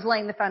you when I was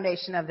laying the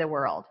foundation of the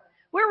world?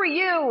 Where were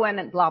you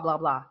when blah, blah,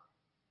 blah?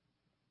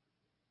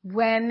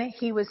 When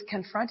he was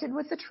confronted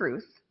with the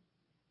truth,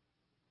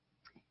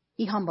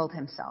 he humbled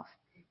himself.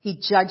 He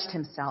judged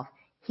himself.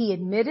 He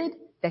admitted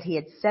that he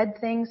had said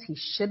things he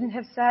shouldn't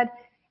have said.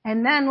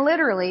 And then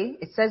literally,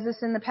 it says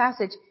this in the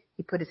passage,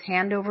 he put his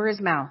hand over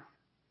his mouth.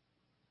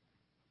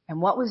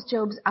 And what was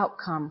Job's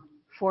outcome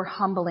for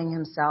humbling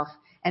himself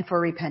and for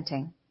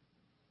repenting?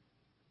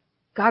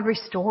 God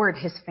restored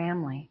his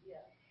family.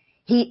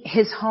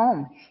 His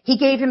home. He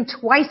gave him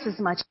twice as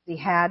much as he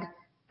had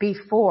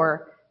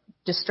before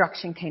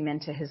destruction came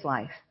into his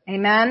life.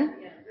 Amen?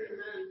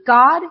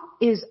 God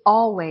is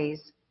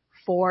always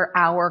for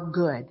our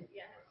good.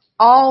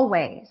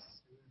 Always.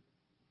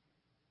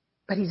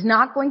 But he's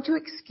not going to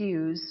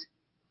excuse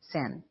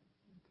sin.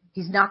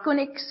 He's not going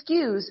to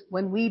excuse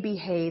when we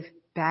behave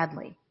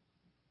badly.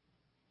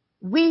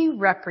 We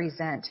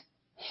represent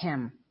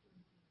him.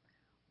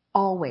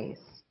 Always.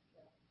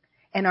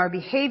 And our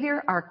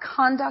behavior, our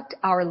conduct,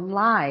 our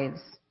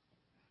lives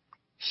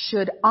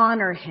should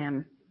honor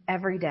him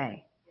every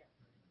day.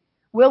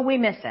 Will we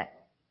miss it?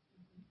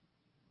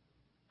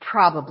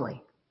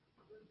 Probably.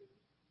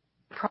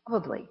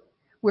 Probably.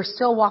 We're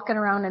still walking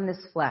around in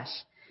this flesh.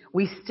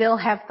 We still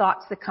have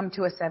thoughts that come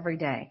to us every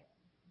day.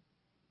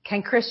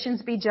 Can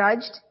Christians be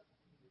judged?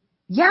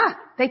 Yeah,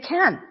 they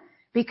can.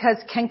 Because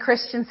can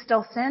Christians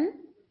still sin?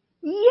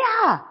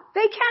 Yeah,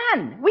 they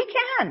can. We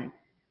can.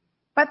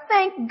 But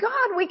thank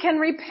God we can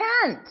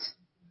repent.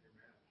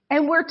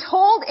 And we're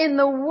told in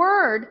the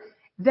Word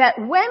that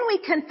when we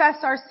confess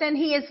our sin,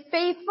 He is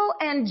faithful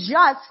and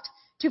just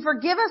to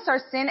forgive us our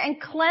sin and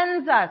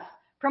cleanse us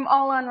from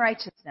all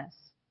unrighteousness.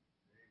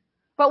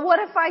 But what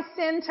if I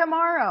sin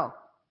tomorrow?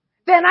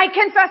 Then I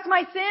confess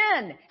my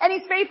sin. And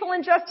He's faithful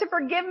and just to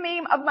forgive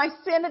me of my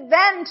sin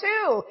then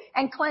too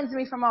and cleanse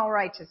me from all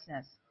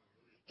righteousness.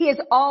 He is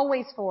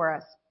always for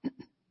us.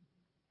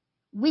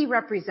 We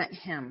represent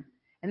Him.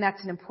 And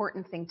that's an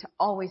important thing to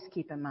always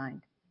keep in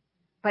mind.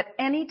 But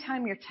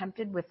anytime you're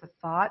tempted with a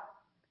thought,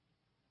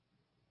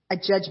 a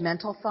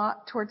judgmental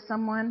thought towards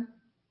someone,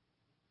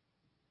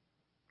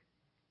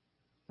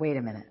 wait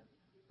a minute.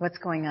 What's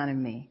going on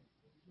in me?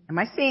 Am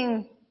I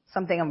seeing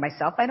something of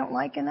myself I don't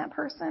like in that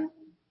person?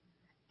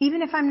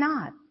 Even if I'm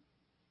not,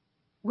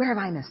 where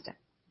have I missed it?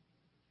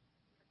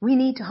 We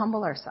need to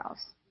humble ourselves.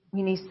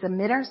 We need to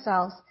submit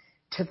ourselves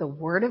to the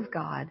Word of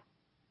God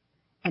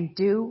and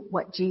do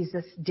what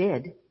Jesus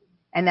did.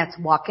 And that's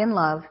walk in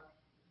love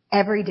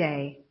every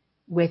day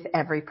with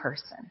every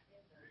person.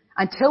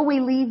 Until we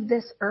leave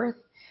this earth,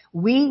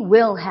 we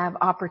will have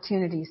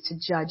opportunities to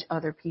judge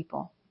other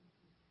people.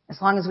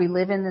 As long as we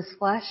live in this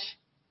flesh,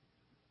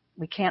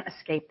 we can't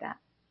escape that.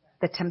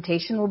 The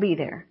temptation will be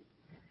there.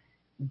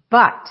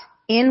 But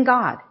in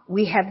God,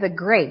 we have the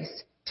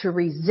grace to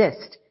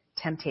resist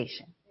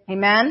temptation.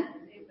 Amen?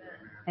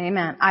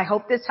 Amen. I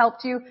hope this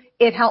helped you.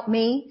 It helped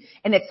me.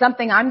 And it's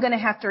something I'm going to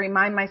have to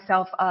remind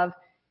myself of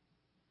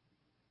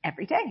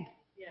every day.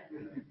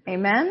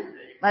 Amen?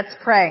 Let's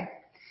pray.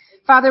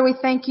 Father, we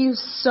thank you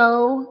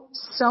so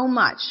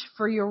much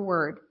for your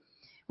word.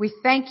 We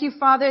thank you,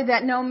 Father,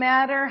 that no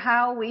matter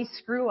how we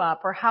screw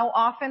up or how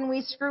often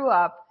we screw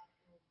up,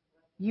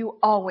 you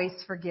always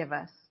forgive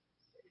us.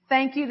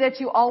 Thank you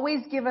that you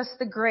always give us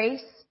the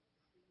grace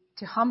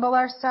to humble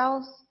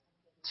ourselves,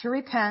 to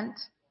repent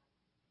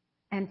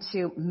and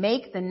to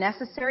make the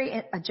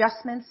necessary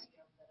adjustments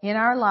in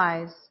our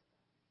lives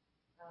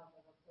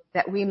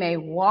that we may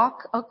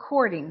walk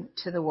according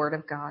to the Word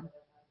of God.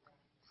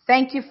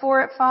 Thank you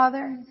for it,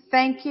 Father.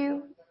 Thank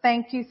you,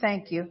 thank you,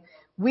 thank you.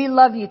 We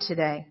love you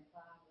today.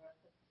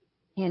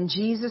 In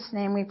Jesus'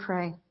 name we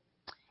pray.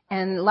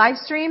 And live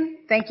stream,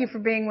 thank you for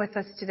being with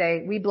us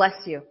today. We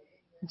bless you.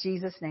 In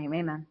Jesus' name,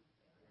 amen.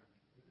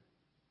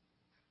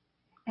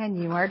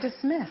 And you are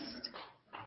dismissed.